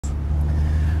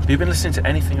you been listening to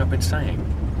anything I've been saying?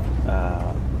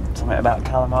 Something about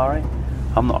calamari?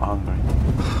 I'm not hungry.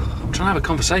 I'm trying to have a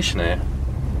conversation here.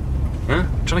 Huh?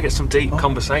 I'm trying to get some deep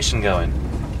conversation going.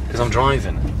 Because I'm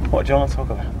driving. What do you want to talk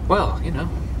about? Well, you know,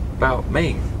 about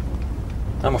me.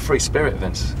 I'm a free spirit,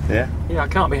 Vince. Yeah? Yeah, I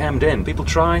can't be hemmed in. People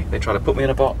try, they try to put me in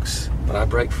a box, but I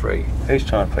break free. Who's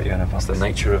trying to put you in a box? That's the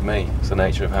nature of me. It's the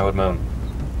nature of Howard Moon.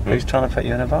 Who's trying to put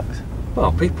you in a box?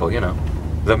 Well, people, you know.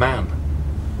 The man.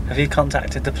 Have you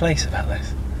contacted the police about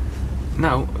this?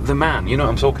 No, the man. You know what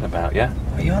I'm talking about, yeah?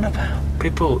 What are you on about?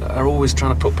 People are always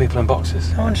trying to put people in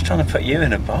boxes. No one's trying to put you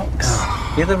in a box.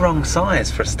 You're the wrong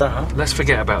size for a start. Let's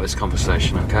forget about this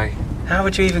conversation, okay? How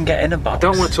would you even get in a box? I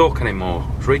don't want to talk anymore.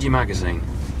 Read your magazine.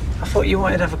 I thought you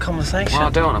wanted to have a conversation. Well,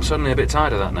 I don't. I'm suddenly a bit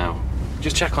tired of that now.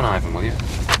 Just check on Ivan, will you?